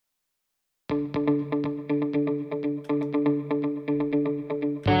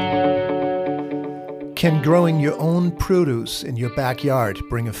Can growing your own produce in your backyard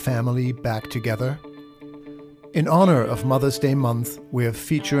bring a family back together? In honor of Mother's Day month, we are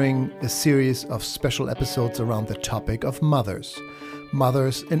featuring a series of special episodes around the topic of mothers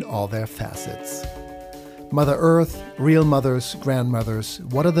in all their facets. Mother Earth, real mothers, grandmothers,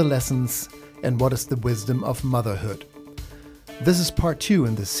 what are the lessons and what is the wisdom of motherhood? This is part 2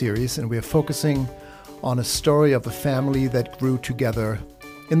 in this series, and we are focusing on a story of a family that grew together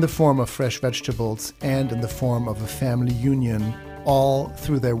in the form of fresh vegetables and in the form of a family union, all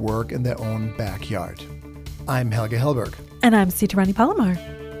through their work in their own backyard. I'm Helge Hellberg. And I'm Sita Rani Palomar.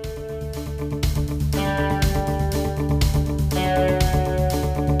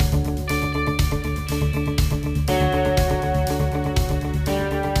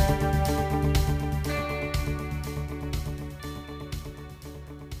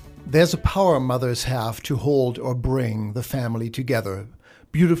 There's a power mothers have to hold or bring the family together,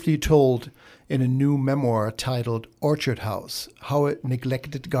 beautifully told in a new memoir titled Orchard House, How a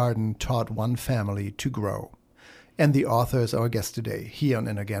Neglected Garden Taught One Family to Grow. And the author is our guest today, here on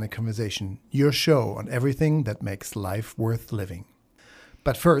An Organic Conversation, your show on everything that makes life worth living.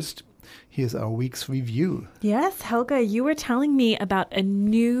 But first, here's our week's review. Yes, Helga, you were telling me about a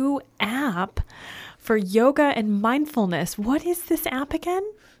new app for yoga and mindfulness. What is this app again?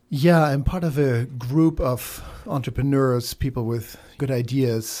 Yeah, I'm part of a group of entrepreneurs, people with good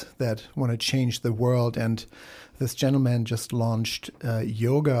ideas that want to change the world. And this gentleman just launched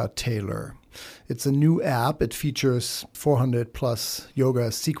Yoga Tailor. It's a new app. It features 400 plus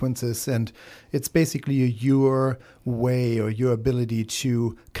yoga sequences, and it's basically your way or your ability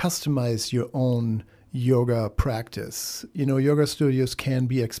to customize your own yoga practice. You know, yoga studios can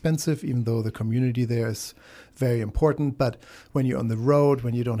be expensive, even though the community there is very important. But when you're on the road,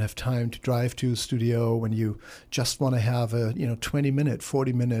 when you don't have time to drive to a studio, when you just want to have a 20-minute,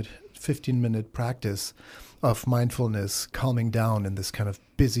 40-minute, 15-minute practice of mindfulness, calming down in this kind of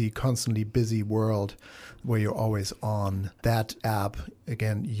busy, constantly busy world where you're always on, that app,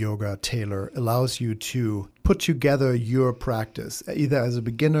 again, Yoga Tailor, allows you to put together your practice, either as a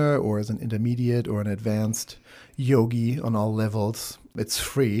beginner or as an intermediate or an advanced yogi on all levels. It's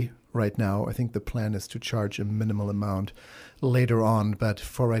free right now. I think the plan is to charge a minimal amount later on, but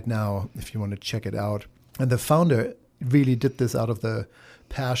for right now, if you want to check it out. And the founder really did this out of the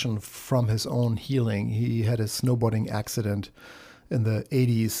passion from his own healing. He had a snowboarding accident in the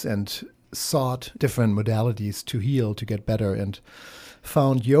 80s and sought different modalities to heal, to get better, and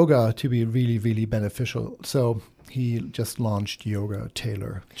found yoga to be really, really beneficial. So he just launched Yoga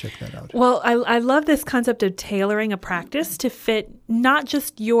Tailor. Check that out. Well, I love this concept of tailoring a practice to fit not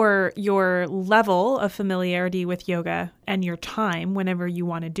just your level of familiarity with yoga and your time whenever you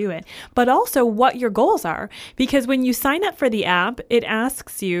want to do it, but also what your goals are. Because when you sign up for the app, it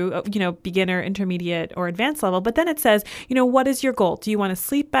asks you, beginner, intermediate, or advanced level, but then it says, what is your goal? Do you want to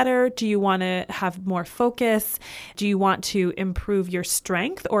sleep better? Do you want to have more focus? Do you want to improve your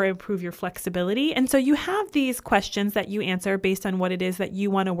strength or improve your flexibility? And so you have these questions that you answer based on what it is that you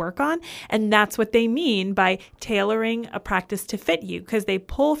want to work on. And that's what they mean by tailoring a practice to fit you, because they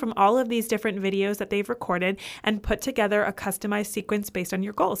pull from all of these different videos that they've recorded and put together a customized sequence based on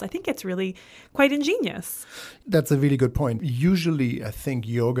your goals. I think it's really quite ingenious. That's a really good point. Usually, I think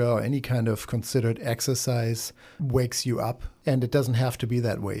yoga or any kind of considered exercise wakes you up. And it doesn't have to be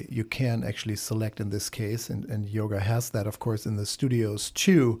that way. You can actually select in this case, and yoga has that, of course, in the studios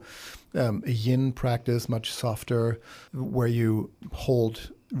too, a yin practice, much softer, where you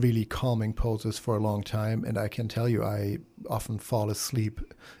hold really calming poses for a long time. And I can tell you, I often fall asleep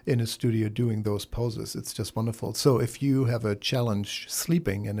in a studio doing those poses. It's just wonderful. So if you have a challenge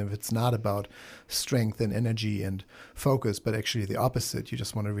sleeping, and if it's not about strength and energy and focus, but actually the opposite, you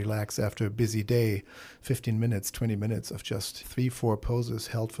just want to relax after a busy day, 15 minutes, 20 minutes of just 3-4 poses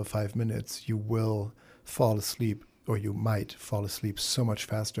held for 5 minutes, you will fall asleep, or you might fall asleep so much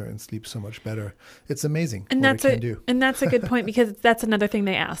faster and sleep so much better. It's amazing what it can do. And that's a good point, because that's another thing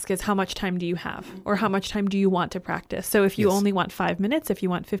they ask is how much time do you have, or how much time do you want to practice? So if you only want 5 minutes, if you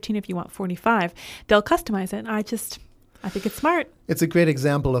want 15, if you want 45, they'll customize it. I think it's smart. It's a great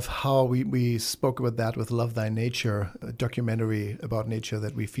example of how we spoke about that with Love Thy Nature, a documentary about nature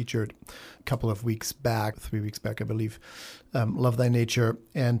that we featured a couple of weeks back, 3 weeks back, I believe, Love Thy Nature,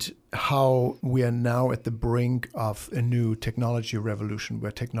 and how we are now at the brink of a new technology revolution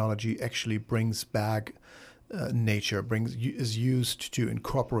where technology actually brings back nature, is used to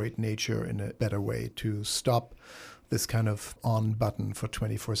incorporate nature in a better way, to stop this kind of on button for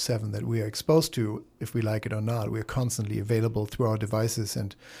 24/7 that we are exposed to, if we like it or not. We're constantly available through our devices,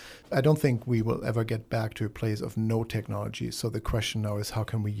 and I don't think we will ever get back to a place of no technology. So the question now is, how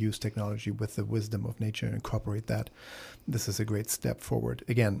can we use technology with the wisdom of nature and incorporate that? This is a great step forward.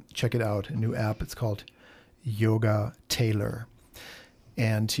 Again, check it out, a new app. It's called Yoga Tailor.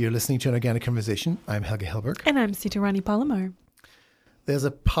 And you're listening to An Organic Conversation. I'm Helge Hellberg. And I'm Sita Rani Palomar. There's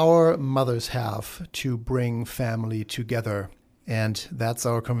a power mothers have to bring family together. And that's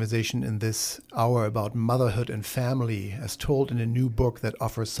our conversation in this hour about motherhood and family, as told in a new book that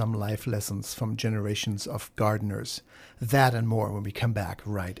offers some life lessons from generations of gardeners. That and more when we come back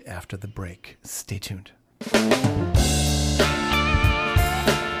right after the break. Stay tuned.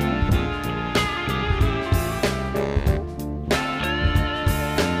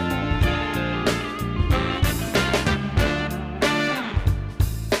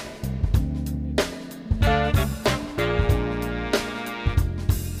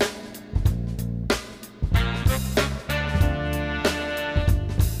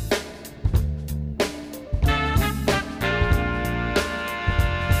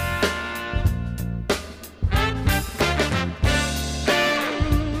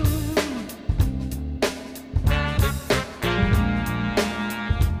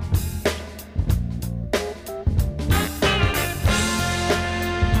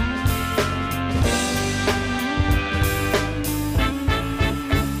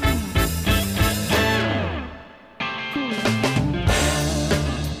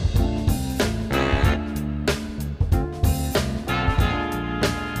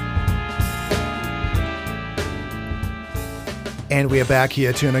 And we are back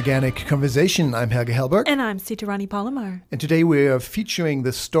here to An Organic Conversation. I'm Helge Hellberg. And I'm Sita Rani Palomar. And today we are featuring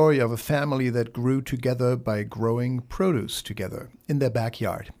the story of a family that grew together by growing produce together in their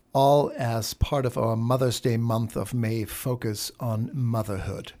backyard. All as part of our Mother's Day month of May focus on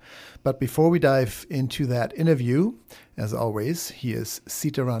motherhood. But before we dive into that interview, as always, here's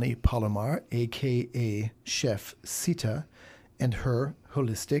Sita Rani Palomar, a.k.a. Chef Sita, and her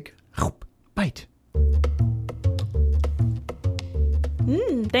holistic bite.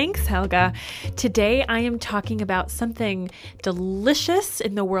 Thanks, Helga. Today I am talking about something delicious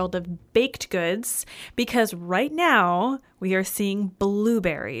in the world of baked goods because right now we are seeing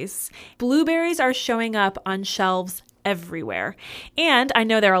blueberries. Blueberries are showing up on shelves everywhere. And I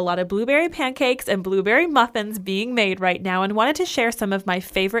know there are a lot of blueberry pancakes and blueberry muffins being made right now and wanted to share some of my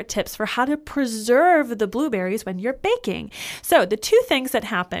favorite tips for how to preserve the blueberries when you're baking. So the two things that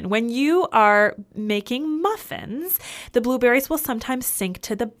happen when you are making muffins, the blueberries will sometimes sink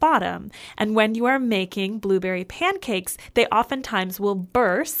to the bottom. And when you are making blueberry pancakes, they oftentimes will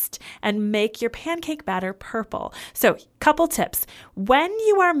burst and make your pancake batter purple. So couple tips. When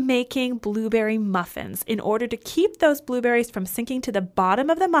you are making blueberry muffins, in order to keep those blueberries from sinking to the bottom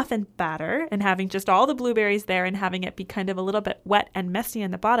of the muffin batter and having just all the blueberries there and having it be kind of a little bit wet and messy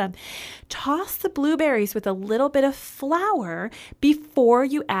in the bottom, toss the blueberries with a little bit of flour before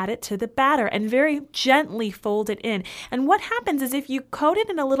you add it to the batter and very gently fold it in. And what happens is if you coat it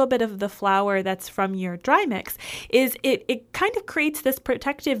in a little bit of the flour that's from your dry mix, is it kind of creates this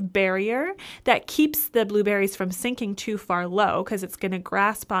protective barrier that keeps the blueberries from sinking too far low because it's going to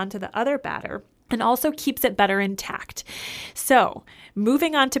grasp onto the other batter and also keeps it better intact. So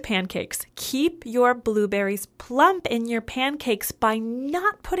moving on to pancakes, keep your blueberries plump in your pancakes by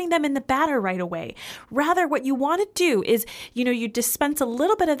not putting them in the batter right away. Rather, what you want to do is, you dispense a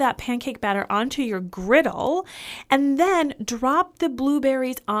little bit of that pancake batter onto your griddle and then drop the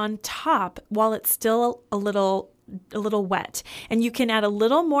blueberries on top while it's still a little wet, and you can add a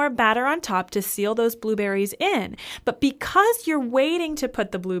little more batter on top to seal those blueberries in. But because you're waiting to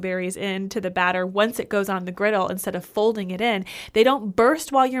put the blueberries into the batter once it goes on the griddle instead of folding it in, they don't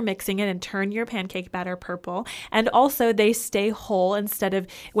burst while you're mixing it and turn your pancake batter purple. And also they stay whole instead of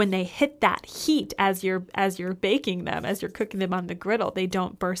when they hit that heat as you're baking them, as you're cooking them on the griddle, they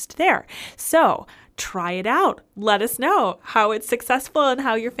don't burst there. So try it out. Let us know how it's successful and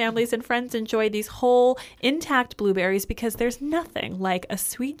how your families and friends enjoy these whole intact blueberries, because there's nothing like a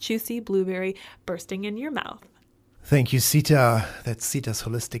sweet, juicy blueberry bursting in your mouth. Thank you, Sita. That's Sita's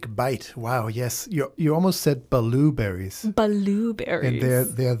holistic bite. Wow, yes. You almost said blueberries. Blueberries.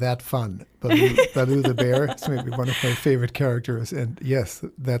 And they're that fun. Baloo the bear is maybe one of my favorite characters. And yes,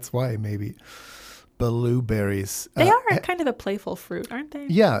 that's why maybe. Blueberries. They are kind of a playful fruit, aren't they?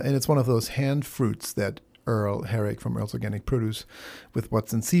 Yeah, and it's one of those hand fruits that Earl Herrick from Earl's Organic Produce, with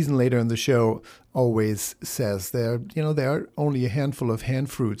What's in Season later in the show, always says there are only a handful of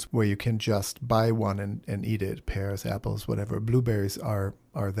hand fruits where you can just buy one and eat it. Pears, apples, whatever. Blueberries are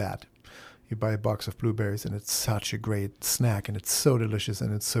that. you buy a box of blueberries and it's such a great snack and it's so delicious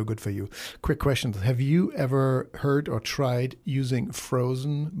and it's so good for you. Quick question. Have you ever heard or tried using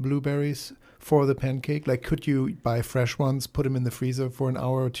frozen blueberries for the pancake? Like, could you buy fresh ones, put them in the freezer for an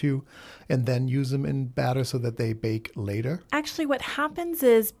hour or two, and then use them in batter so that they bake later? Actually, what happens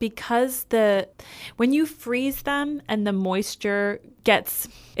is because when you freeze them and the moisture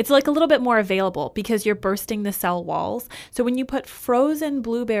it's like a little bit more available because you're bursting the cell walls. So when you put frozen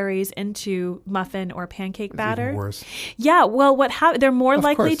blueberries into muffin or pancake batter, even worse. Yeah, well, they're more Of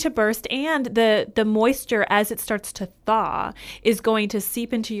likely course. to burst, and the moisture as it starts to thaw is going to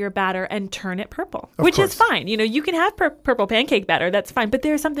seep into your batter and turn it purple, which is fine. You can have purple pancake batter, that's fine. But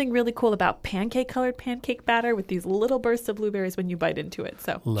there's something really cool about colored pancake batter with these little bursts of blueberries when you bite into it.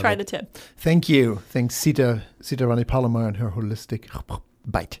 So try the tip. Thank you. Thanks, Sita Rani Palomar and her holistic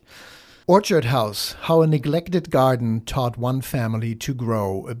bite. Orchard House, How a Neglected Garden Taught One Family to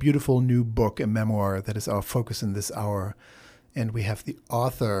Grow, a beautiful new book, a memoir that is our focus in this hour. And we have the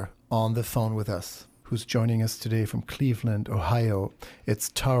author on the phone with us, who's joining us today from Cleveland, Ohio.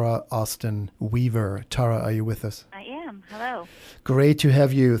 It's Tara Austin Weaver. Tara, are you with us? I am. Hello. Great to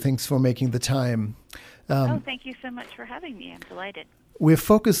have you. Thanks for making the time. Thank you so much for having me. I'm delighted. We're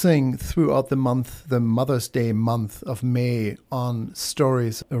focusing throughout the month, the Mother's Day month of May, on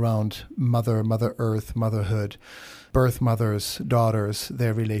stories around Mother Earth, motherhood, birth mothers, daughters,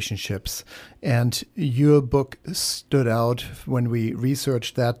 their relationships. And your book stood out when we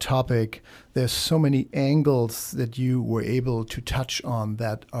researched that topic. There's so many angles that you were able to touch on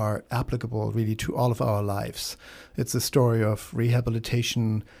that are applicable really to all of our lives. It's a story of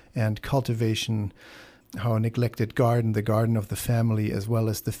rehabilitation and cultivation, how a neglected garden, the garden of the family, as well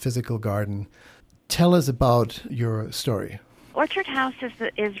as the physical garden. Tell us about your story. Orchard House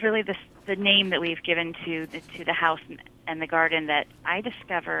is really the name that we've given to the house and the garden that I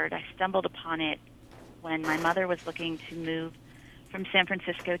discovered. I stumbled upon it when my mother was looking to move from San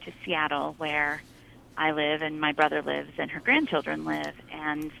Francisco to Seattle, where I live and my brother lives and her grandchildren live.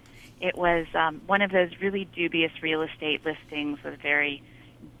 And it was one of those really dubious real estate listings with very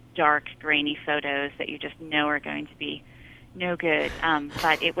dark, grainy photos that you just know are going to be no good.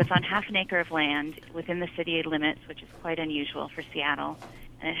 But it was on half an acre of land within the city limits, which is quite unusual for Seattle.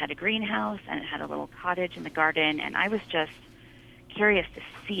 And it had a greenhouse, and it had a little cottage in the garden, and I was just curious to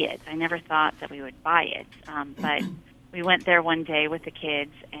see it. I never thought that we would buy it. But we went there one day with the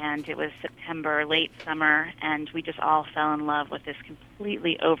kids, and it was September, late summer, and we just all fell in love with this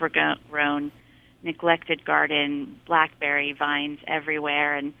completely overgrown, neglected garden, blackberry vines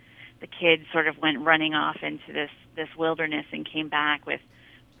everywhere, and the kids sort of went running off into this wilderness and came back with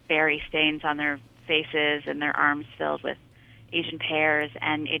berry stains on their faces and their arms filled with Asian pears,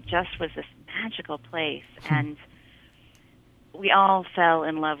 and it just was this magical place. And we all fell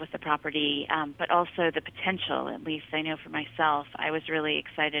in love with the property, but also the potential, at least I know for myself. I was really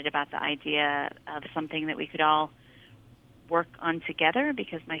excited about the idea of something that we could all work on together,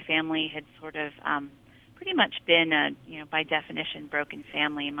 because my family had sort of pretty much been a, by definition, broken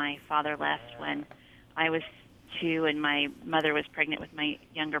family. My father left when I was 2, and my mother was pregnant with my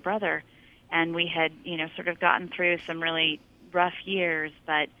younger brother, and we had, sort of gotten through some really rough years,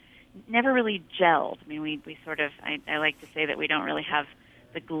 but never really gelled. I mean, we sort of, I like to say that we don't really have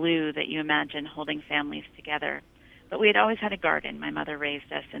the glue that you imagine holding families together. But we had always had a garden. My mother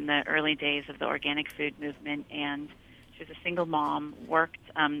raised us in the early days of the organic food movement, and she was a single mom, worked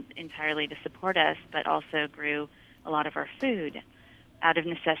entirely to support us, but also grew a lot of our food out of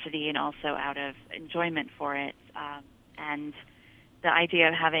necessity and also out of enjoyment for it. And the idea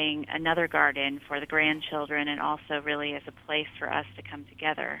of having another garden for the grandchildren, and also really as a place for us to come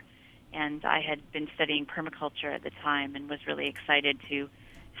together. And I had been studying permaculture at the time and was really excited to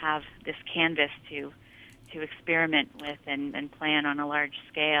have this canvas to experiment with and plan on a large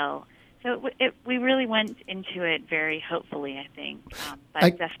scale. So we really went into it very hopefully, I think,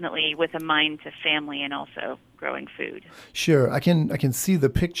 but definitely with a mind to family and also growing food. Sure, I can see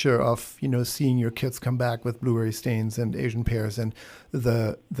the picture of seeing your kids come back with blueberry stains and Asian pears, and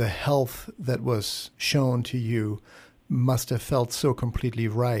the health that was shown to you must have felt so completely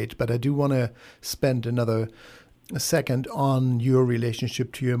right. But I do want to spend a second on your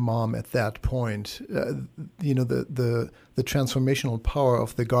relationship to your mom at that point. The transformational power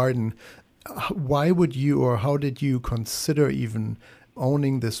of the garden. Why would you, or how did you consider even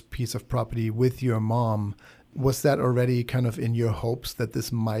owning this piece of property with your mom? Was that already kind of in your hopes that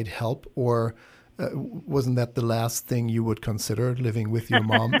this might help, or wasn't that the last thing you would consider, living with your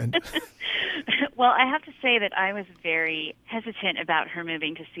mom? Well, I have to say that I was very hesitant about her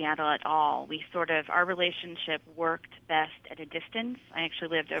moving to Seattle at all. Our relationship worked best at a distance. I actually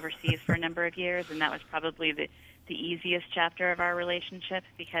lived overseas for a number of years, and that was probably the easiest chapter of our relationship,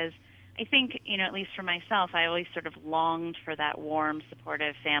 because I think, at least for myself, I always sort of longed for that warm,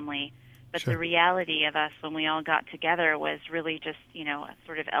 supportive family. But Sure. the reality of us when we all got together was really just,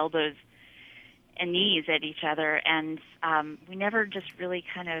 sort of elbows and knees at each other, and we never just really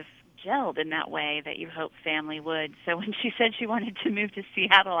kind of gelled in that way that you hope family would. So when she said she wanted to move to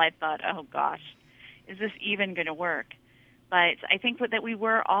Seattle, I thought, oh gosh, is this even going to work? But I think that we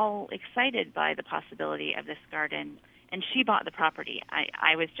were all excited by the possibility of this garden, and she bought the property.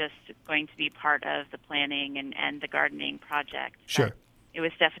 I was just going to be part of the planning and the gardening project. Sure. But it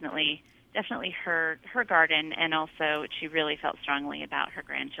was definitely her garden, and also she really felt strongly about her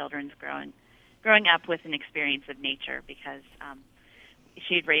grandchildren's growing up with an experience of nature, because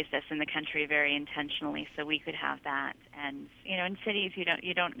she had raised us in the country very intentionally, so we could have that. And in cities,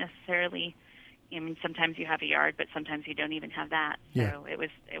 you don't necessarily. I mean, sometimes you have a yard, but sometimes you don't even have that. Yeah. So it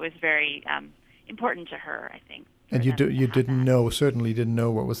was very important to her, I think. And you certainly didn't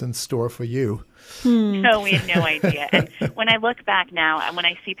know what was in store for you. No, we had no idea. And when I look back now, and when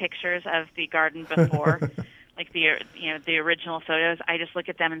I see pictures of the garden before, like the original photos, I just look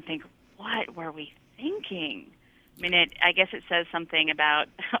at them and think, what were we thinking? I mean, I guess it says something about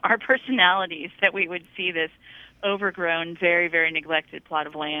our personalities that we would see this overgrown, very, very neglected plot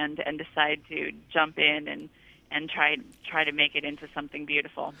of land and decide to jump in and try to make it into something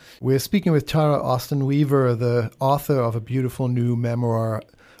beautiful. We're speaking with Tara Austin Weaver, the author of a beautiful new memoir,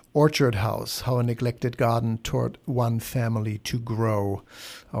 Orchard House, How a Neglected Garden Taught One Family to Grow.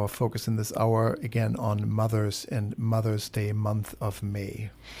 Our focus in this hour, again, on Mothers and Mother's Day month of May.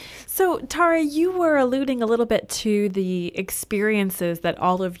 So, Tara, you were alluding a little bit to the experiences that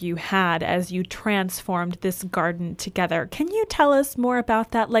all of you had as you transformed this garden together. Can you tell us more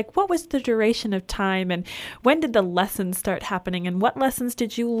about that? Like, what was the duration of time, and when did the lessons start happening, and what lessons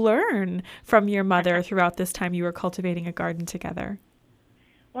did you learn from your mother throughout this time you were cultivating a garden together?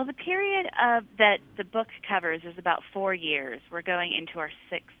 Well, the period that the book covers is about 4 years. We're going into our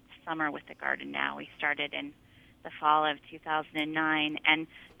 6th summer with the garden now. We started in the fall of 2009, and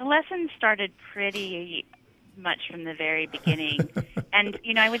the lessons started pretty much from the very beginning. And,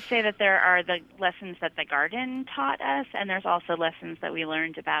 I would say that there are the lessons that the garden taught us, and there's also lessons that we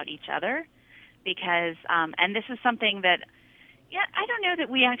learned about each other, because, and this is something that, I don't know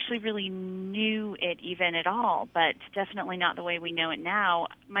that we actually really knew it even at all, but definitely not the way we know it now.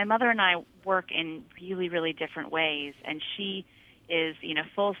 My mother and I work in really, really different ways, and she is,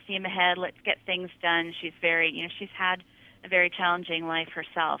 full steam ahead, let's get things done. She's very, she's had a very challenging life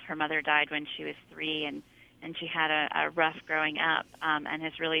herself. Her mother died when she was 3, and she had a rough growing up, and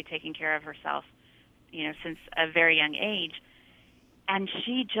has really taken care of herself, since a very young age. And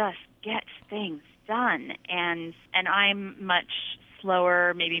she just gets things done, and I'm much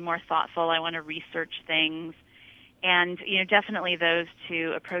slower, maybe more thoughtful. I want to research things, and definitely those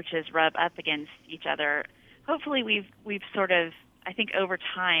two approaches rub up against each other. Hopefully, we've sort of, I think over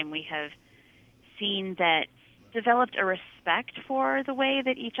time we have seen that developed a respect for the way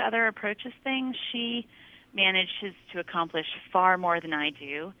that each other approaches things. She manages to accomplish far more than I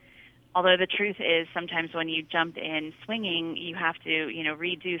do. Although the truth is, sometimes when you jump in swinging, you have to,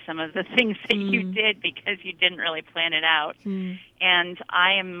 redo some of the things that you did because you didn't really plan it out. And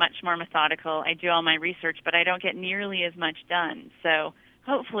I am much more methodical. I do all my research, but I don't get nearly as much done. So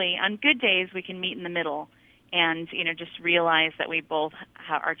hopefully, on good days, we can meet in the middle and, just realize that we both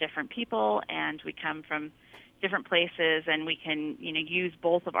are different people and we come from different places, and we can, use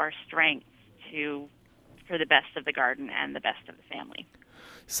both of our strengths for the best of the garden and the best of the family.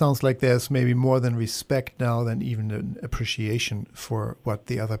 Sounds like there's maybe more than respect now than even an appreciation for what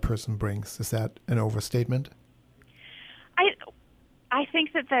the other person brings. Is that an overstatement? I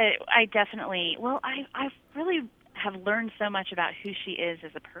think that I definitely, I really have learned so much about who she is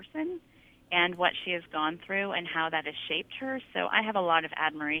as a person and what she has gone through and how that has shaped her. So I have a lot of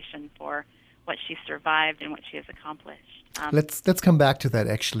admiration for what she survived and what she has accomplished. Let's come back to that,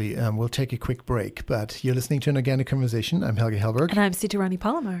 actually. We'll take a quick break, but you're listening to An Organic Conversation. I'm Helge Hellberg. And I'm Sita Rani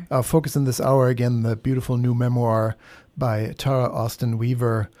Palomar. Our focus in this hour, again, the beautiful new memoir by Tara Austin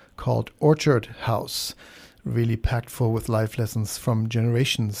Weaver called Orchard House, really packed full with life lessons from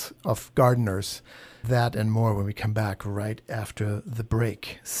generations of gardeners. That and more when we come back right after the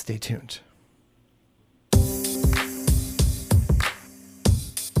break. Stay tuned.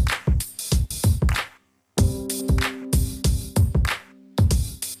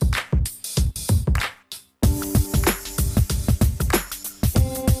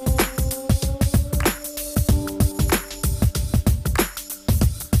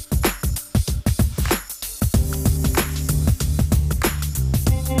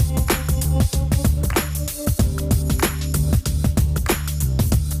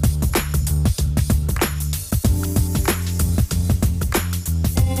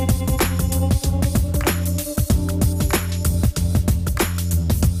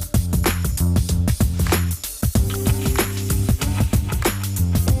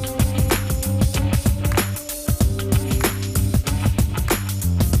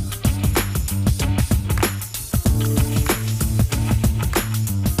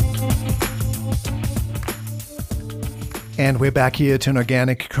 And we're back here to an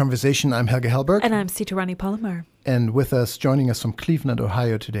organic conversation. I'm Helge Hellberg. And I'm Sita Rani Palomar. And with us, joining us from Cleveland,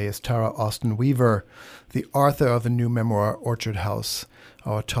 Ohio today is Tara Austin Weaver, the author of the new memoir, Orchard House,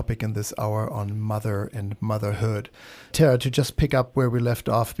 our topic in this hour on mother and motherhood. Tara, to just pick up where we left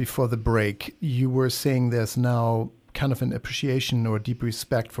off before the break, you were saying there's now kind of an appreciation or deep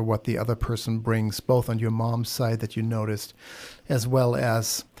respect for what the other person brings, both on your mom's side that you noticed, as well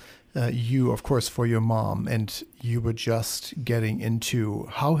as you, of course, for your mom. And you were just getting into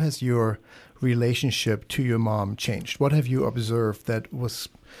how has your relationship to your mom changed? What have you observed that was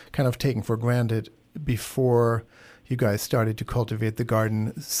kind of taken for granted before you guys started to cultivate the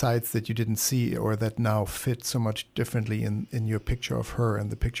garden, sides that you didn't see or that now fit so much differently in your picture of her and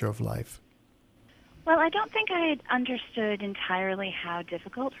the picture of life? Well, I don't think I had understood entirely how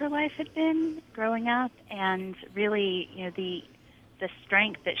difficult her life had been growing up, and really, the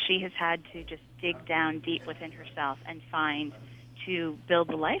strength that she has had to just dig down deep within herself and find to build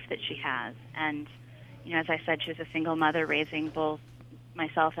the life that she has. And, as I said, she's a single mother raising both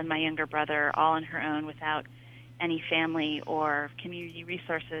myself and my younger brother all on her own without any family or community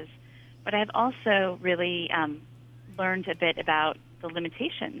resources. But I've also really learned a bit about the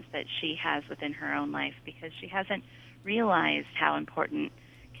limitations that she has within her own life, because she hasn't realized how important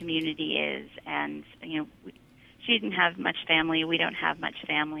community is. And, she didn't have much family. We don't have much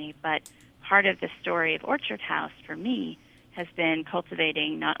family. But part of the story of Orchard House for me has been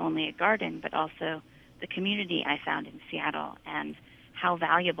cultivating not only a garden, but also the community I found in Seattle and how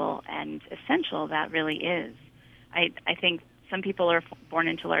valuable and essential that really is. I think some people are born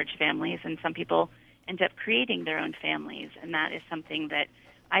into large families, and some people end up creating their own families, and that is something that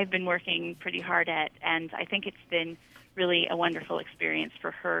I've been working pretty hard at, and I think it's been really a wonderful experience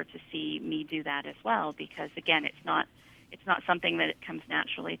for her to see me do that as well, because again, it's not something that it comes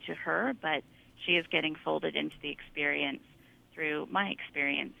naturally to her, but she is getting folded into the experience through my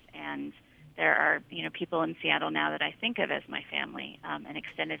experience. And there are people in Seattle now that I think of as my family, an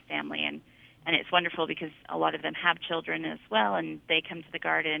extended family, and it's wonderful because a lot of them have children as well, and they come to the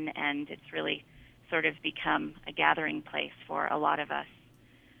garden, and it's really sort of become a gathering place for a lot of us.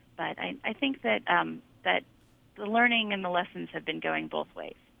 But I think that that the learning and the lessons have been going both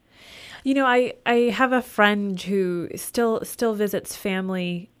ways. I have a friend who still visits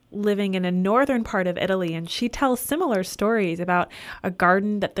family living in a northern part of Italy, and she tells similar stories about a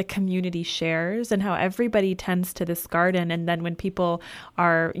garden that the community shares and how everybody tends to this garden. And then when people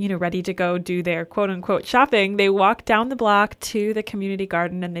are, ready to go do their quote unquote shopping, they walk down the block to the community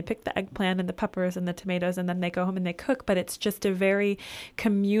garden and they pick the eggplant and the peppers and the tomatoes, and then they go home and they cook. But it's just a very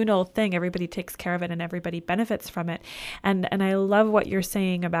communal thing. Everybody takes care of it and everybody benefits from it. And I love what you're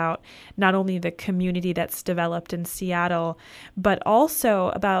saying about not only the community that's developed in Seattle, but also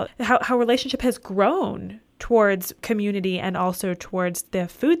about how relationship has grown towards community and also towards the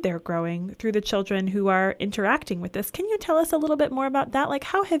food they're growing through the children who are interacting with this. Can you tell us a little bit more about that? Like,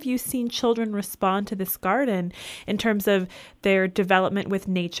 how have you seen children respond to this garden in terms of their development with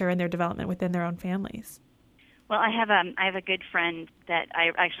nature and their development within their own families? Well, I have a good friend that I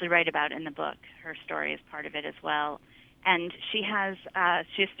actually write about in the book. Her story is part of it as well. And she has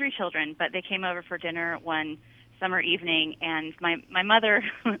 3 children, but they came over for dinner one summer evening, and my mother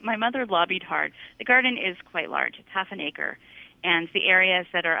lobbied hard. The garden is quite large; it's half an acre, and the areas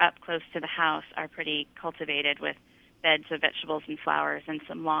that are up close to the house are pretty cultivated with beds of vegetables and flowers and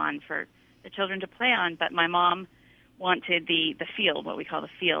some lawn for the children to play on. But my mom wanted the field, what we call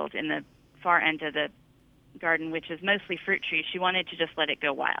the field, in the far end of the garden, which is mostly fruit trees. She wanted to just let it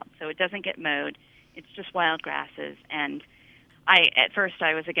go wild, so it doesn't get mowed. It's just wild grasses. And at first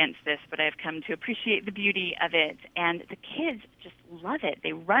I was against this, but I've come to appreciate the beauty of it. And the kids just love it.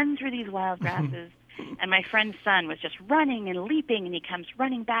 They run through these wild grasses. And my friend's son was just running and leaping, and he comes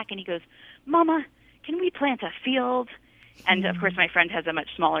running back and he goes, "Mama, can we plant a field?" And of course my friend has a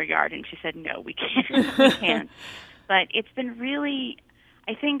much smaller yard, and she said, "No, we can't. We can't." But it's been really,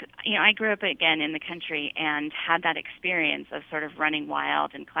 I think, I grew up again in the country and had that experience of sort of running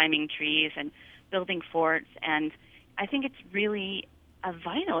wild and climbing trees and building forts, and I think it's really a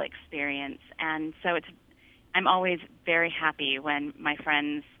vital experience. And so I'm always very happy when my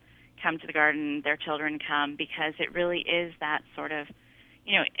friends come to the garden, their children come, because it really is that sort of,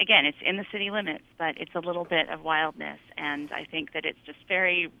 again, it's in the city limits, but it's a little bit of wildness, and I think that it's just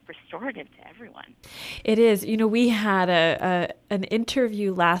very restorative to everyone. It is. We had an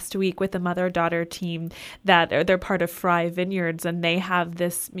interview last week with the mother-daughter team that they're part of Fry Vineyards, and they have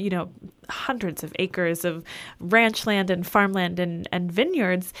this, hundreds of acres of ranch land and farmland and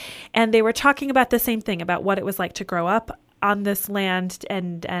vineyards, and they were talking about the same thing, about what it was like to grow up on this land,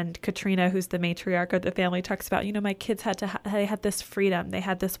 and Katrina, who's the matriarch of the family, talks about, my kids they had this freedom, they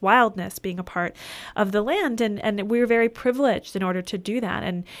had this wildness being a part of the land, and we were very privileged in order to do that,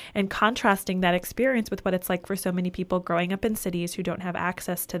 and contrasting that experience with what it's like for so many people growing up in cities who don't have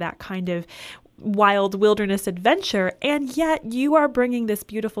access to that kind of wild wilderness adventure. And yet you are bringing this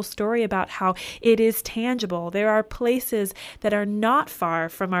beautiful story about how it is tangible. There are places that are not far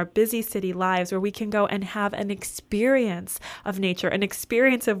from our busy city lives where we can go and have an experience of nature, an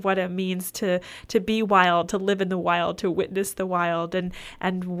experience of what it means to be wild, to live in the wild, to witness the wild,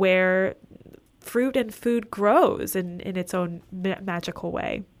 and where fruit and food grows in its own magical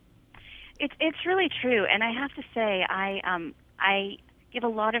way. It's really true, and I have to say, I give a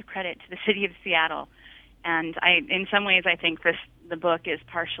lot of credit to the city of Seattle, and in some ways, I think the book is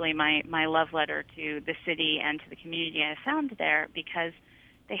partially my love letter to the city and to the community I found there, because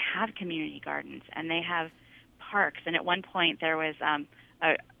they have community gardens and they have parks. And at one point, there was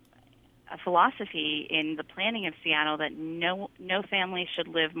a philosophy in the planning of Seattle that no family should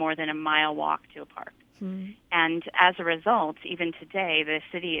live more than a mile walk to a park. And as a result, even today, the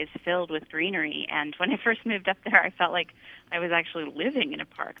city is filled with greenery. And when I first moved up there, I felt like I was actually living in a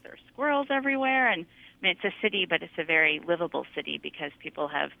park. There are squirrels everywhere. And I mean, it's a city, but it's a very livable city because people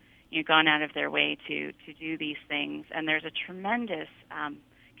have gone out of their way to do these things. And there's a tremendous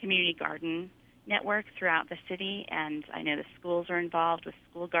community garden network throughout the city. And I know the schools are involved with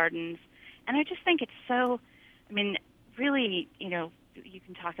school gardens. And I just think it's so, really, you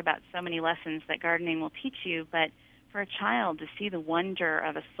can talk about so many lessons that gardening will teach you, but for a child to see the wonder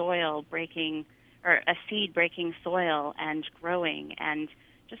of a soil breaking, or a seed breaking soil and growing, and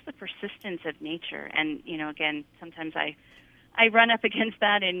just the persistence of nature. And, again, sometimes I run up against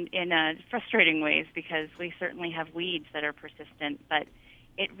that in frustrating ways, because we certainly have weeds that are persistent, but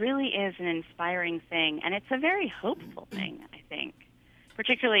it really is an inspiring thing, and it's a very hopeful thing, I think.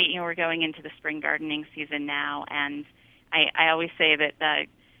 Particularly, we're going into the spring gardening season now, and I always say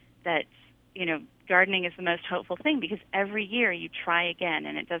that gardening is the most hopeful thing, because every year you try again,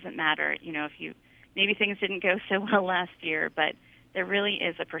 and it doesn't matter, if maybe things didn't go so well last year, but there really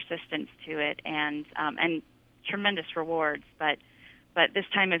is a persistence to it, and tremendous rewards. But this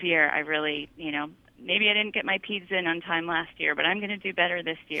time of year, I really, maybe I didn't get my peds in on time last year, but I'm going to do better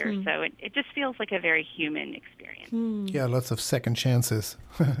this year. So it just feels like a very human experience. Yeah, lots of second chances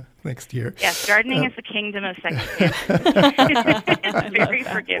next year. Yes, gardening is the kingdom of second chances. It's very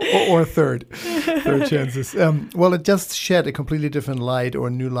forgiving. Or third chances. Well, it just shed a completely different light, or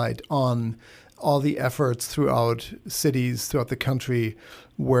new light, on all the efforts throughout cities, throughout the country,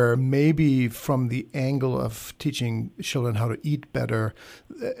 where maybe from the angle of teaching children how to eat better,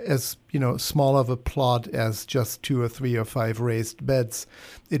 as small of a plot as just 2 or 3 or 5 raised beds,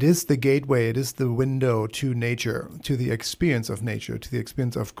 it is the gateway, it is the window to nature, to the experience of nature, to the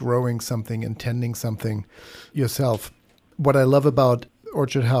experience of growing something and tending something yourself. What I love about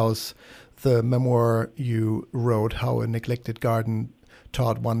Orchard House, the memoir you wrote, How a Neglected Garden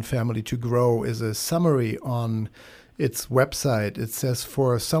Taught One Family to Grow, is a summary on its website. It says,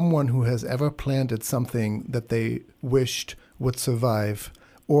 for someone who has ever planted something that they wished would survive,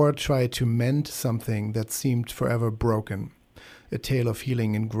 or tried to mend something that seemed forever broken, a tale of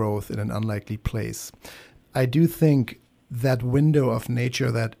healing and growth in an unlikely place. I do think that window of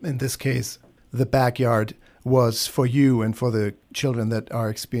nature, that in this case, the backyard, was for you and for the children that are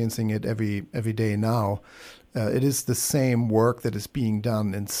experiencing it every day now. It is the same work that is being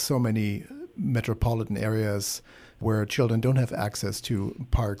done in so many metropolitan areas where children don't have access to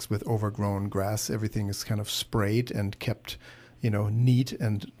parks with overgrown grass. Everything is kind of sprayed and kept, neat,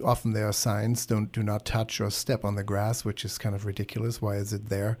 and often there are signs, do not touch or step on the grass, which is kind of ridiculous. Why is it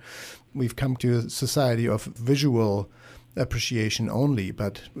there? We've come to a society of visual appreciation only,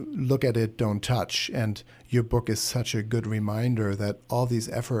 but look at it, don't touch. And your book is such a good reminder that all these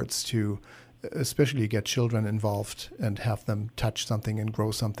efforts to especially get children involved and have them touch something and grow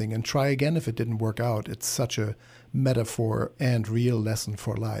something and try again if it didn't work out. It's such a metaphor and real lesson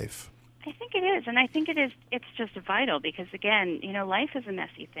for life. I think it is, and I think it's just vital, because, again, life is a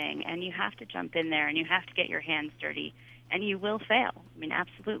messy thing, and you have to jump in there, and you have to get your hands dirty, and you will fail. I mean,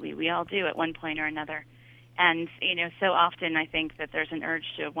 absolutely, we all do at one point or another. And, so often I think that there's an urge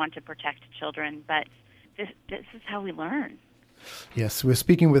to want to protect children, but this is how we learn. Yes, we're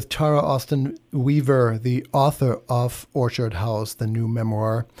speaking with Tara Austin Weaver, the author of Orchard House, the new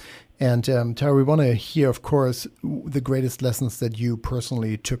memoir. And Tara, we want to hear, of course, the greatest lessons that you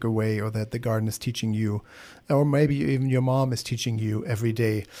personally took away, or that the garden is teaching you, or maybe even your mom is teaching you every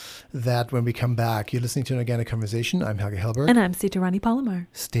day. That when we come back, you're listening to an Organic Conversation. I'm Helge Hellberg. And I'm Sita Rani Palomar.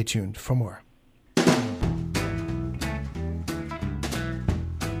 Stay tuned for more.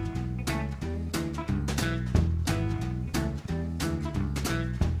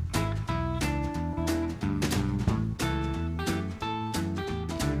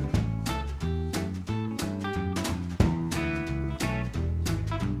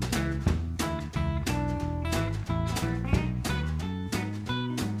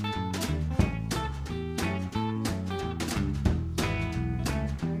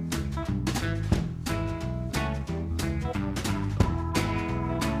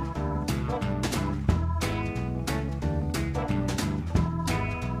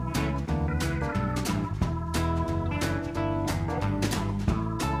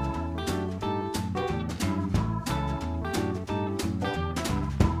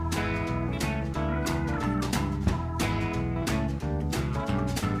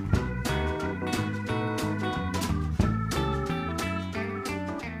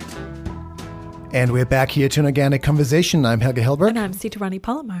 And we're back here to an organic conversation. I'm Helge Hellberg. And I'm Sita Rani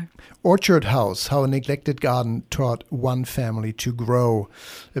Palomar. Orchard House, How a Neglected Garden Taught One Family to Grow.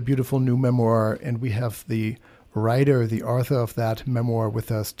 A beautiful new memoir. And we have the writer, the author of that memoir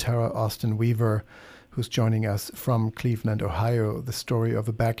with us, Tara Austin Weaver, who's joining us from Cleveland, Ohio, the story of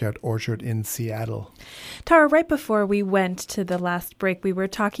a backyard orchard in Seattle. Tara, right before we went to the last break, we were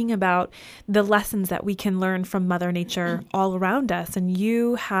talking about the lessons that we can learn from Mother Nature all around us. And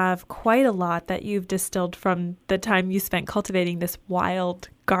you have quite a lot that you've distilled from the time you spent cultivating this wild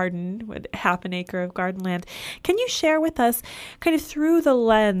garden with half an acre of garden land. Can you share with us, kind of through the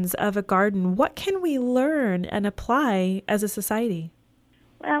lens of a garden, what can we learn and apply as a society?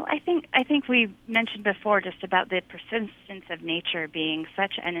 Well, I think we mentioned before just about the persistence of nature being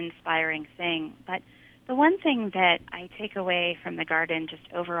such an inspiring thing. But the one thing that I take away from the garden just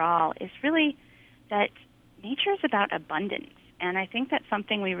overall is really that nature is about abundance. And I think that's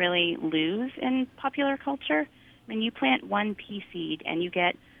something we really lose in popular culture. When you plant one pea seed and you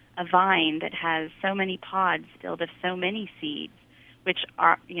get a vine that has so many pods filled of so many seeds, which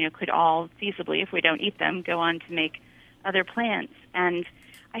are, could all feasibly, if we don't eat them, go on to make other plants. And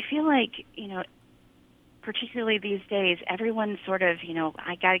I feel like, particularly these days, everyone's sort of,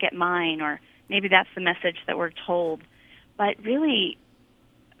 I got to get mine, or maybe that's the message that we're told. But really,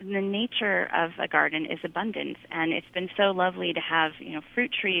 the nature of a garden is abundance, and it's been so lovely to have,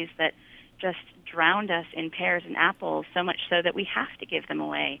 fruit trees that just drowned us in pears and apples, so much so that we have to give them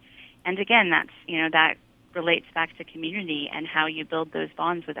away. And again, that's, that relates back to community and how you build those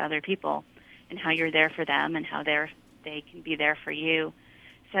bonds with other people and how you're there for them and how they can be there for you.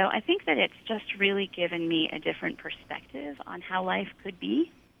 So I think that it's just really given me a different perspective on how life could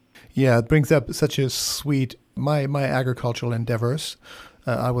be. Yeah, it brings up such a sweet, my agricultural endeavors.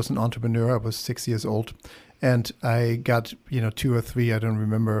 I was an entrepreneur. I was 6 years old. And I got, 2 or 3, I don't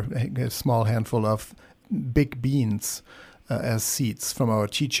remember, a small handful of big beans as seeds from our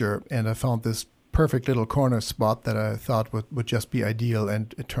teacher. And I found this perfect little corner spot that I thought would just be ideal,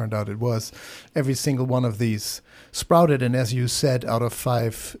 and it turned out it was. Every single one of these sprouted, and as you said, out of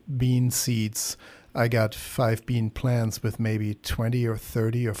 5 bean seeds, I got 5 bean plants with maybe 20 or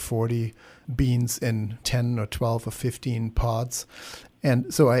 30 or 40 beans in 10 or 12 or 15 pods.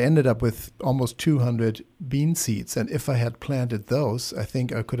 And so I ended up with almost 200 bean seeds. And if I had planted those, I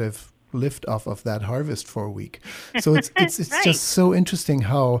think I could have lived off of that harvest for a week. So it's Right. just so interesting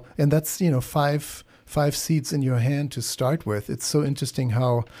how, and that's, five seeds in your hand to start with. It's so interesting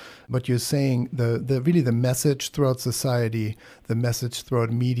how what you're saying, the really the message throughout society, the message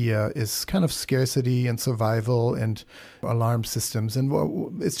throughout media is kind of scarcity and survival and alarm systems.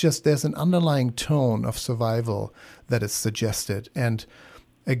 And it's just, there's an underlying tone of survival that is suggested. And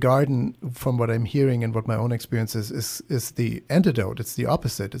a garden, from what I'm hearing and what my own experience is the antidote. It's the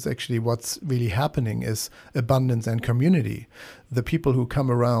opposite. It's actually what's really happening is abundance and community. The people who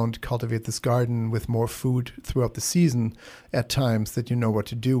come around cultivate this garden with more food throughout the season at times that you know what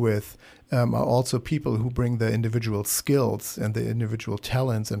to do with are also people who bring the individual skills and the individual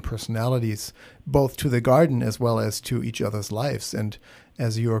talents and personalities both to the garden as well as to each other's lives. And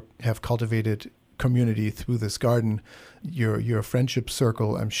as you have cultivated community through this garden, your friendship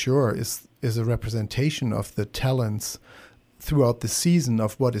circle, I'm sure, is a representation of the talents throughout the season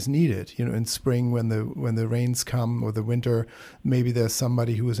of what is needed. In spring when the rains come, or the winter, maybe there's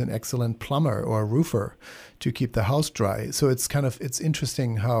somebody who is an excellent plumber or a roofer to keep the house dry. So it's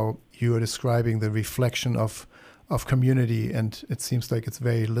interesting how you are describing the reflection of community, and it seems like it's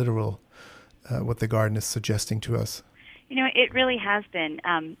very literal what the garden is suggesting to us. It really has been,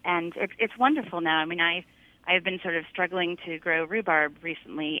 and it's wonderful now. I mean, I've been sort of struggling to grow rhubarb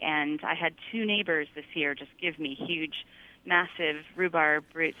recently, and I had 2 neighbors this year just give me huge, massive rhubarb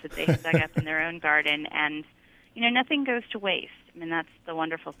roots that they had dug up in their own garden, and, nothing goes to waste. I mean, that's the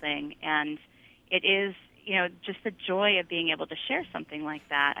wonderful thing, and it is, just the joy of being able to share something like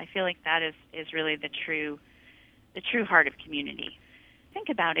that. I feel like that is really the true heart of community. Think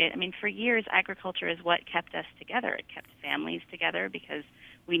about it. I mean, for years, agriculture is what kept us together. It kept families together because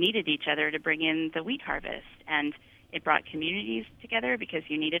we needed each other to bring in the wheat harvest. And it brought communities together because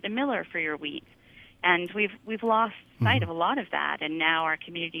you needed a miller for your wheat. And we've lost sight of a lot of that. And now our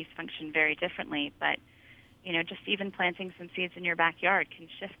communities function very differently. But, just even planting some seeds in your backyard can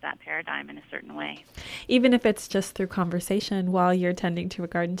shift that paradigm in a certain way. Even if it's just through conversation while you're tending to a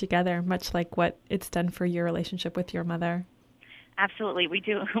garden together, much like what it's done for your relationship with your mother. Absolutely. We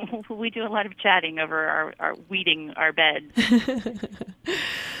do a lot of chatting over our weeding our bed.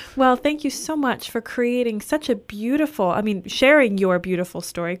 Well, thank you so much for creating such a sharing your beautiful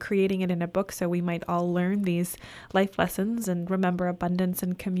story, creating it in a book so we might all learn these life lessons and remember abundance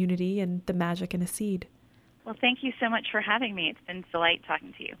and community and the magic in a seed. Well, thank you so much for having me. It's been a delight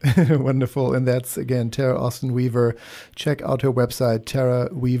talking to you. Wonderful. And that's, again, Tara Austin Weaver. Check out her website, Tara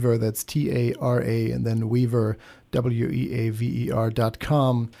Weaver. That's Tara, and then Weaver, WEAVER.com.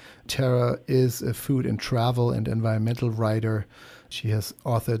 Tara is a food and travel and environmental writer. She has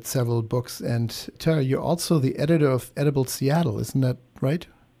authored several books. And Tara, you're also the editor of Edible Seattle, isn't that right?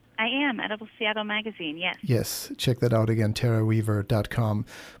 I am. Edible Seattle Magazine, yes. Yes. Check that out again, taraweaver.com.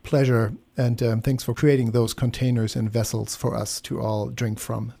 Pleasure. And thanks for creating those containers and vessels for us to all drink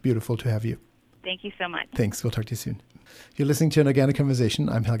from. Beautiful to have you. Thank you so much. Thanks. We'll talk to you soon. You're listening to An Organic Conversation.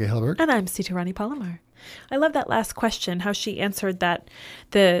 I'm Helge Hellberg. And I'm Sita Rani Palomar. I love that last question, how she answered that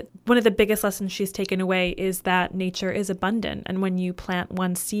one of the biggest lessons she's taken away is that nature is abundant. And when you plant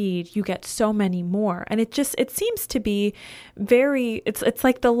one seed, you get so many more. And it seems to be it's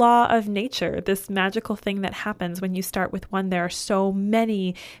like the law of nature, this magical thing that happens when you start with one. There are so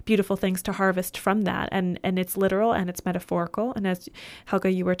many beautiful things to harvest from that. And it's literal and it's metaphorical. And as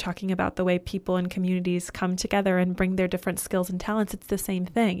Helga, you were talking about the way people and communities come together and bring their different skills and talents, it's the same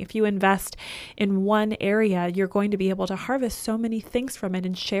thing. If you invest in one area, you're going to be able to harvest so many things from it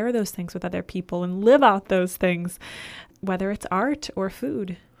and share those things with other people and live out those things, whether it's art or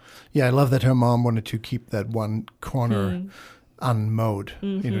food. Yeah, I love that her mom wanted to keep that one corner unmowed,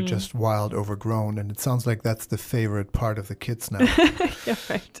 just wild, overgrown. And it sounds like that's the favorite part of the kids now. Yeah,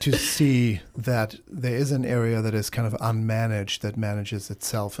 right. To see that there is an area that is kind of unmanaged, that manages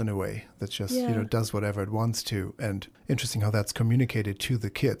itself in a way, that just does whatever it wants to. And interesting how that's communicated to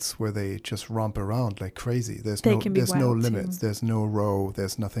the kids, where they just romp around like crazy. There's no limits, there's no row,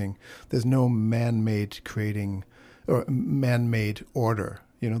 there's nothing, there's no man-made creating or man-made order.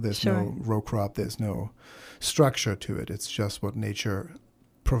 There's no row crop, there's no structure to it. It's just what nature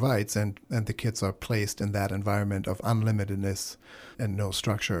provides, and the kids are placed in that environment of unlimitedness and no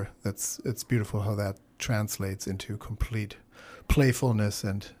structure. It's beautiful how that translates into complete playfulness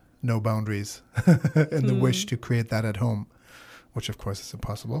and no boundaries and the wish to create that at home, which of course is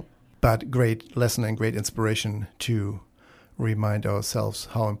impossible. But great lesson and great inspiration to remind ourselves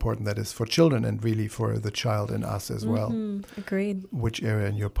how important that is for children and really for the child in us as well. Agreed. Which area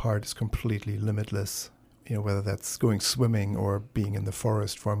in your part is completely limitless, whether that's going swimming or being in the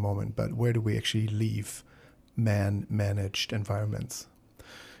forest for a moment, but where do we actually leave man-managed environments?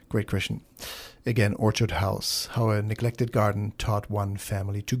 Great question. Again, Orchard House, how a neglected garden taught one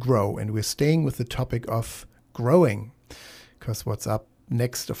family to grow. And we're staying with the topic of growing, because what's up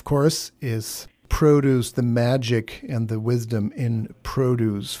next, of course, is produce, the magic and the wisdom in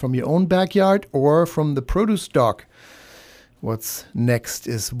produce from your own backyard or from the produce dock. What's next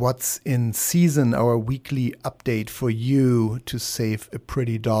is What's in Season, our weekly update for you to save a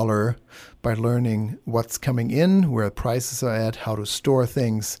pretty dollar by learning what's coming in, where prices are at, how to store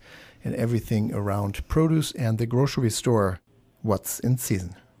things, and everything around produce and the grocery store. What's in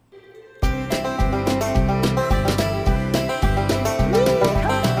Season.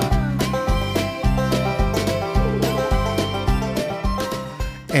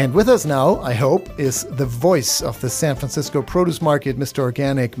 And with us now, I hope, is the voice of the San Francisco produce market, Mr.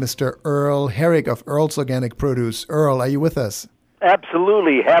 Organic, Mr. Earl Herrick of Earl's Organic Produce. Earl, are you with us?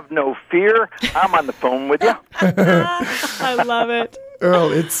 Absolutely. Have no fear. I'm on the phone with you. I love it.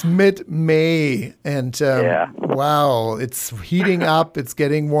 Earl, it's mid-May, and wow, it's heating up. It's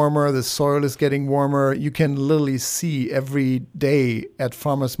getting warmer. The soil is getting warmer. You can literally see every day at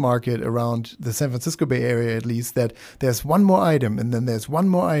farmers market around the San Francisco Bay Area, at least, that there's one more item, and then there's one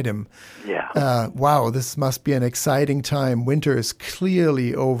more item. Yeah. Wow, this must be an exciting time. Winter is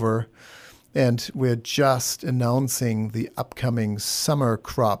clearly over, and we're just announcing the upcoming summer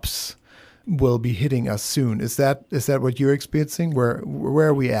crops will be hitting us soon. Is that what you're experiencing? Where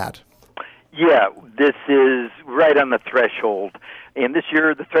are we at? Yeah, this is right on the threshold. And this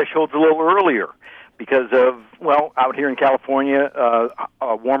year the threshold's a little earlier because of, out here in California,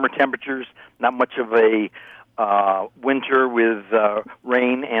 warmer temperatures, not much of a winter with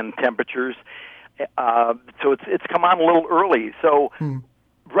rain and temperatures. So it's come on a little early. So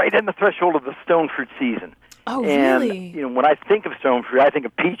right in the threshold of the stone fruit season. Oh, and, really? When I think of stone fruit, I think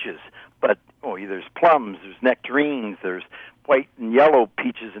of peaches. But there's plums, there's nectarines, there's white and yellow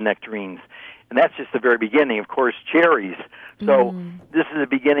peaches and nectarines. And that's just the very beginning. Of course, cherries. So this is the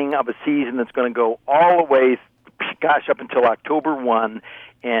beginning of a season that's going to go all the way, up until October 1.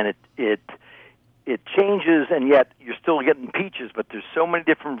 And it changes, and yet you're still getting peaches, but there's so many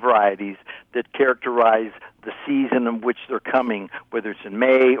different varieties that characterize the season in which they're coming, whether it's in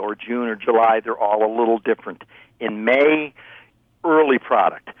May or June or July, they're all a little different. In May, early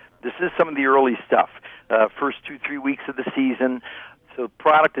product. This is some of the early stuff. First 2-3 weeks of the season. So the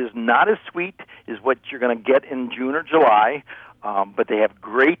product is not as sweet as what you're going to get in June or July, but they have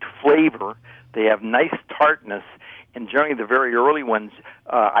great flavor. They have nice tartness, and generally the very early ones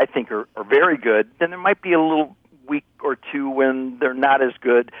I think are very good. Then there might be a little week or two when they're not as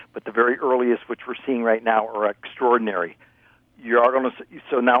good, but the very earliest, which we're seeing right now, are extraordinary. You are going to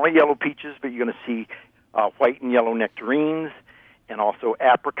so not only yellow peaches, but you're going to see white and yellow nectarines, and also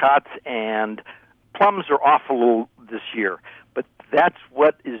apricots, and plums are off a little this year. But that's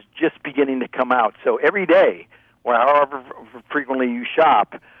what is just beginning to come out. So every day, or however frequently you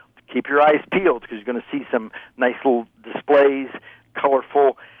shop, keep your eyes peeled because you're going to see some nice little displays,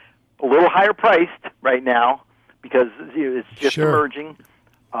 colorful, a little higher priced right now because it's just emerging.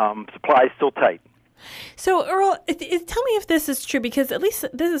 Supply is still tight. So, Earl, tell me if this is true, because at least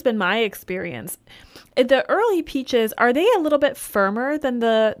this has been my experience. The early peaches, are they a little bit firmer than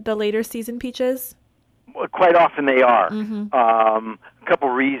the later season peaches? Well, quite often they are. A couple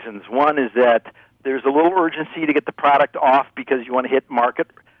reasons. One is that there's a little urgency to get the product off because you want to hit market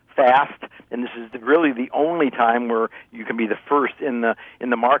fast, and this is really the only time where you can be the first in the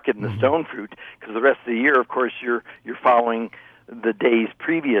market in the stone fruit, because the rest of the year, of course, you're following the days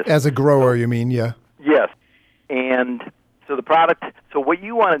previous. As a grower, you mean, yeah. Yes. And so the product, so what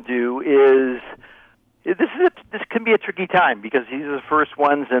you want to do is, this can be a tricky time because these are the first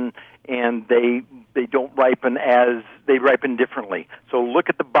ones and they don't ripen they ripen differently. So look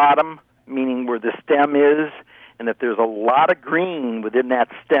at the bottom, meaning where the stem is, and if there's a lot of green within that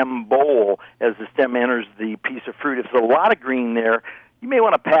stem bowl as the stem enters the piece of fruit, if there's a lot of green there, you may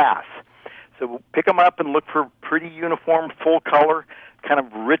want to pass. So pick them up and look for pretty uniform, full color, kind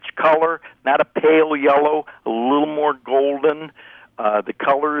of rich color, not a pale yellow, a little more golden. The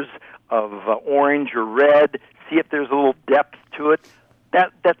colors of orange or red. See if there's a little depth to it.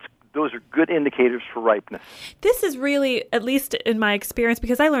 Those are good indicators for ripeness. This is really, at least in my experience,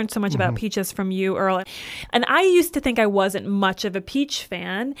 because I learned so much about peaches from you, Earl. And I used to think I wasn't much of a peach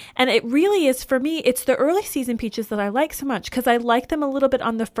fan. And it really is, for me, it's the early season peaches that I like so much because I like them a little bit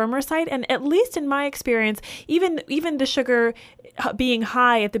on the firmer side. And at least in my experience, even the sugar being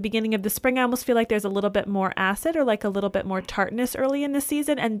high at the beginning of the spring, I almost feel like there's a little bit more acid or like a little bit more tartness early in the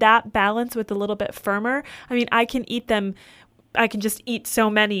season. And that balance with a little bit firmer, I mean, I can eat them. I can just eat so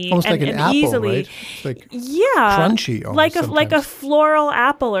many almost like an apple, easily. Right? It's like crunchy, almost like a floral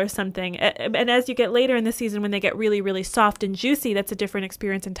apple or something. And as you get later in the season, when they get really, really soft and juicy, that's a different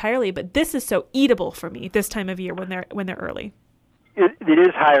experience entirely. But this is so eatable for me this time of year when they're early. It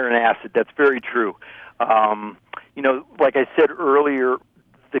is higher in acid. That's very true. Like I said earlier,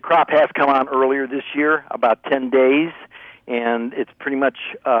 the crop has come on earlier this year, about 10 days. And it's pretty much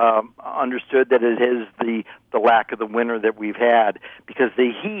understood that it is the lack of the winter that we've had, because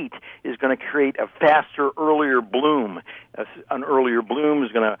the heat is going to create a faster, earlier bloom. An earlier bloom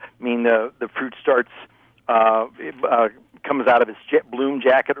is going to mean the fruit starts comes out of its bloom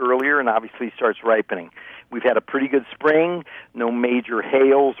jacket earlier and obviously starts ripening. We've had a pretty good spring, no major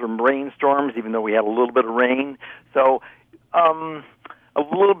hails or rainstorms, even though we had a little bit of rain. So a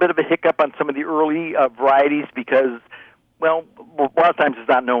little bit of a hiccup on some of the early varieties because, well, a lot of times it's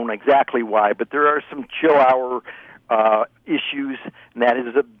not known exactly why, but there are some chill hour issues, and that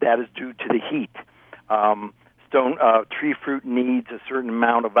is due to the heat. Tree fruit needs a certain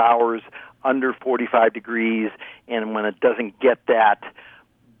amount of hours under 45 degrees, and when it doesn't get that,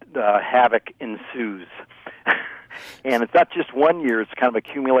 havoc ensues. And it's not just 1 year, it's kind of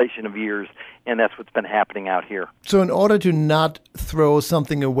accumulation of years, and that's what's been happening out here. So in order to not throw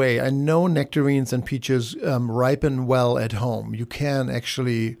something away, I know nectarines and peaches ripen well at home. You can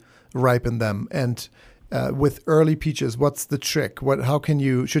actually ripen them. And with early peaches, what's the trick?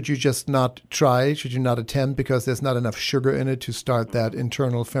 Should you just not try? Should you not attempt because there's not enough sugar in it to start that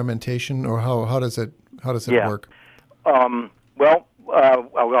internal fermentation? Or how does it work?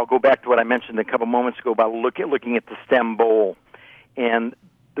 I'll go back to what I mentioned a couple moments ago about looking at the stem bowl. And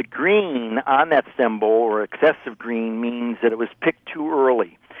the green on that stem bowl, or excessive green, means that it was picked too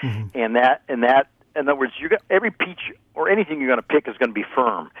early. Mm-hmm. And that, in other words, every peach or anything you're going to pick is going to be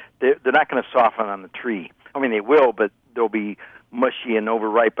firm. They're not going to soften on the tree. I mean, they will, but they'll be mushy and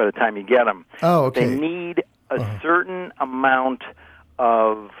overripe by the time you get them. Oh, okay. They need a certain amount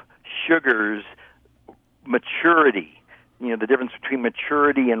of sugars, maturity. The difference between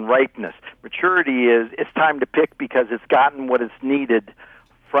maturity and ripeness. Maturity is it's time to pick because it's gotten what it's needed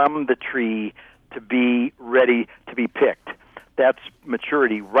from the tree to be ready to be picked. That's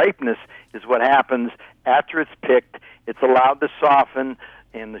maturity. Ripeness is what happens after it's picked. It's allowed to soften,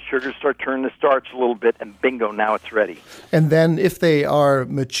 and the sugars start turning to starch a little bit, and bingo, now it's ready. And then if they are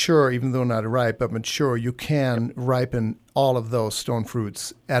mature, even though not ripe, but mature, you can ripen all of those stone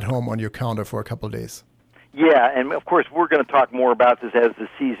fruits at home on your counter for a couple of days. Yeah, and of course we're going to talk more about this as the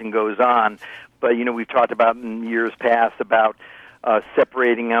season goes on. But, we've talked about in years past about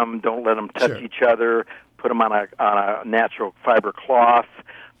separating them, don't let them touch each other, put them on a natural fiber cloth,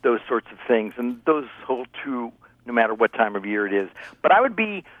 those sorts of things. And those hold true no matter what time of year it is. But I would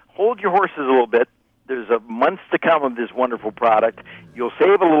hold your horses a little bit. There's months to come of this wonderful product. You'll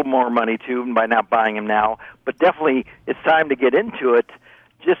save a little more money, too, by not buying them now. But definitely it's time to get into it.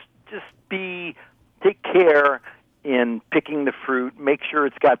 Just take care in picking the fruit. Make sure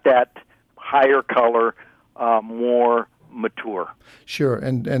it's got that higher color, more mature. Sure,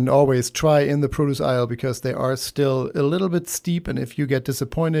 and always try in the produce aisle because they are still a little bit steep, and if you get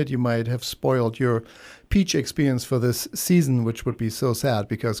disappointed, you might have spoiled your peach experience for this season, which would be so sad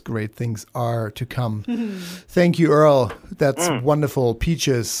because great things are to come. Thank you, Earl. That's wonderful.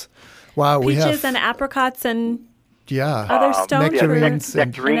 Peaches. Wow, we have peaches and apricots and other stone nectarines.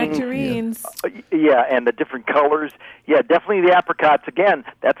 Nectarines. Yeah, and the different colors. Yeah, definitely the apricots. Again,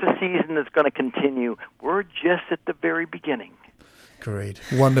 that's a season that's going to continue. We're just at the very beginning. Great.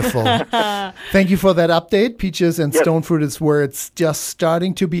 Wonderful. Thank you for that update. Peaches and stone fruit is where it's just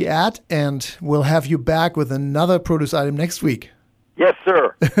starting to be at, and we'll have you back with another produce item next week. Yes,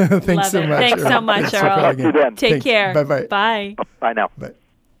 sir. Thanks so much. Thanks so much, Earl. Take care. Bye-bye. Bye. Bye now. Bye.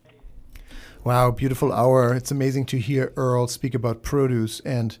 Wow, beautiful hour. It's amazing to hear Earl speak about produce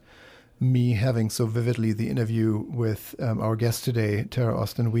and me having so vividly the interview with our guest today, Tara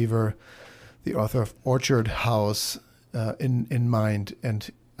Austin Weaver, the author of Orchard House, in mind,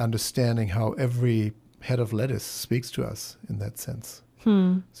 and understanding how every head of lettuce speaks to us in that sense.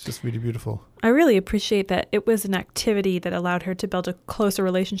 It's just really beautiful. I really appreciate that it was an activity that allowed her to build a closer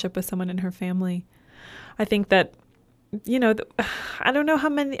relationship with someone in her family. I think that I don't know how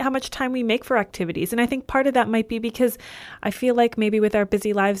much time we make for activities. And I think part of that might be because I feel like maybe with our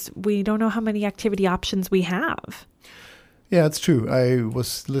busy lives, we don't know how many activity options we have. Yeah, it's true. I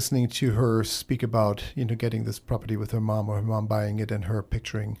was listening to her speak about, getting this property with her mom or her mom buying it and her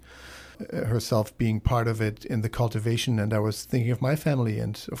picturing herself being part of it in the cultivation. And I was thinking of my family.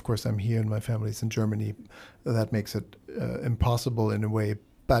 And of course, I'm here and my family's in Germany. That makes it impossible in a way.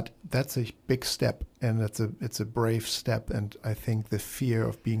 But that's a big step, and it's a brave step. And I think the fear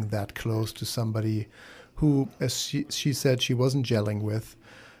of being that close to somebody who, as she said, she wasn't gelling with,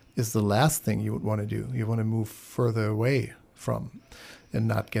 is the last thing you would want to do. You want to move further away from and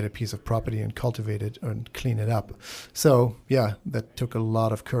not get a piece of property and cultivate it and clean it up. So, yeah, that took a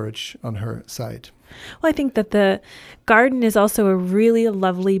lot of courage on her side. Well, I think that the garden is also a really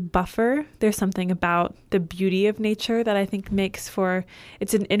lovely buffer. There's something about the beauty of nature that I think makes for,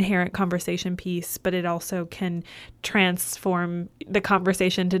 it's an inherent conversation piece, but it also can transform the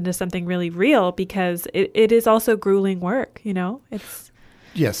conversation into something really real because it is also grueling work,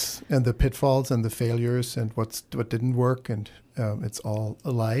 Yes, and the pitfalls and the failures and what didn't work, and it's all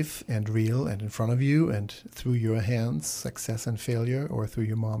alive and real and in front of you and through your hands, success and failure, or through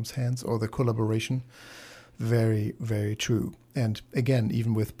your mom's hands, or the collaboration. Very, very true. And again,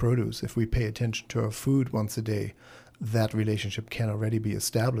 even with produce, if we pay attention to our food once a day, that relationship can already be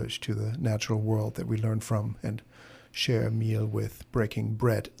established to the natural world that we learn from and share a meal with, breaking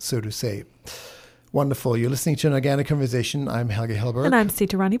bread, so to say. Wonderful. You're listening to An Organic Conversation. I'm Helge Hellberg. And I'm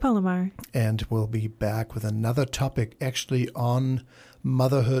Sita Rani Palomar. And we'll be back with another topic actually on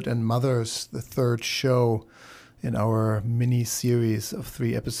motherhood and mothers, the third show in our mini-series of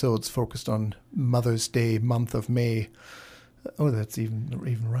 3 episodes focused on Mother's Day, month of May. Oh, that's even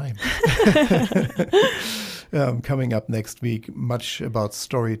rhymes. Coming up next week, much about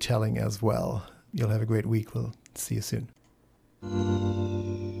storytelling as well. You'll have a great week. We'll see you soon.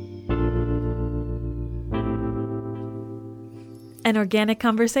 An Organic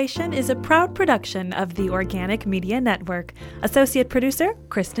Conversation is a proud production of the Organic Media Network. Associate producer,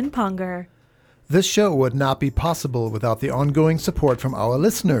 Kristen Ponger. This show would not be possible without the ongoing support from our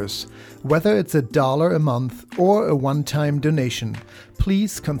listeners. Whether it's $1 a month or a one-time donation,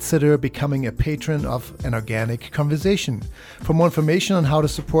 please consider becoming a patron of An Organic Conversation. For more information on how to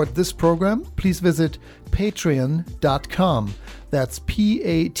support this program, please visit patreon.com. That's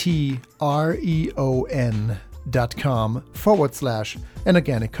patreon.com/An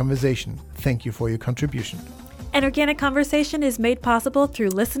Organic Conversation. Thank you for your contribution. An Organic Conversation is made possible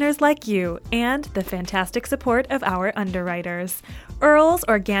through listeners like you and the fantastic support of our underwriters. Earl's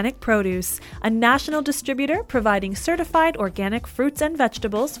Organic Produce, a national distributor providing certified organic fruits and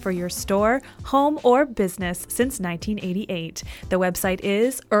vegetables for your store, home, or business since 1988. The website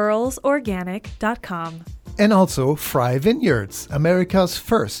is earlsorganic.com. And also Fry Vineyards, America's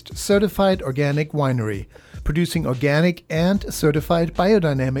first certified organic winery, producing organic and certified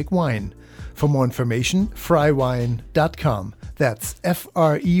biodynamic wine. For more information, frywine.com. That's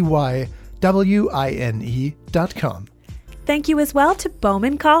FREYWINE.com. Thank you as well to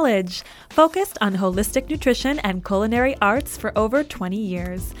Bowman College, focused on holistic nutrition and culinary arts for over 20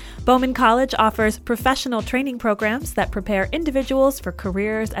 years. Bowman College offers professional training programs that prepare individuals for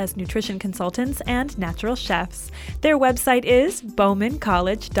careers as nutrition consultants and natural chefs. Their website is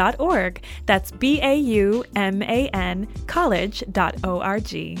bowmancollege.org. That's BAUMAN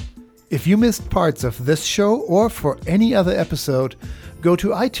college.org. If you missed parts of this show or for any other episode, go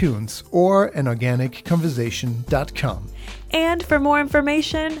to iTunes or anorganicconversation.com. And for more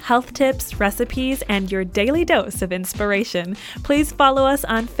information, health tips, recipes, and your daily dose of inspiration, please follow us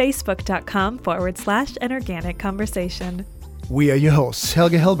on facebook.com/An Organic Conversation. We are your hosts,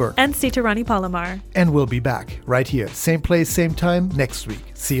 Helge Helber and Sita Rani Palomar. And we'll be back right here, same place, same time next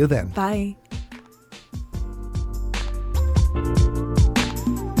week. See you then. Bye.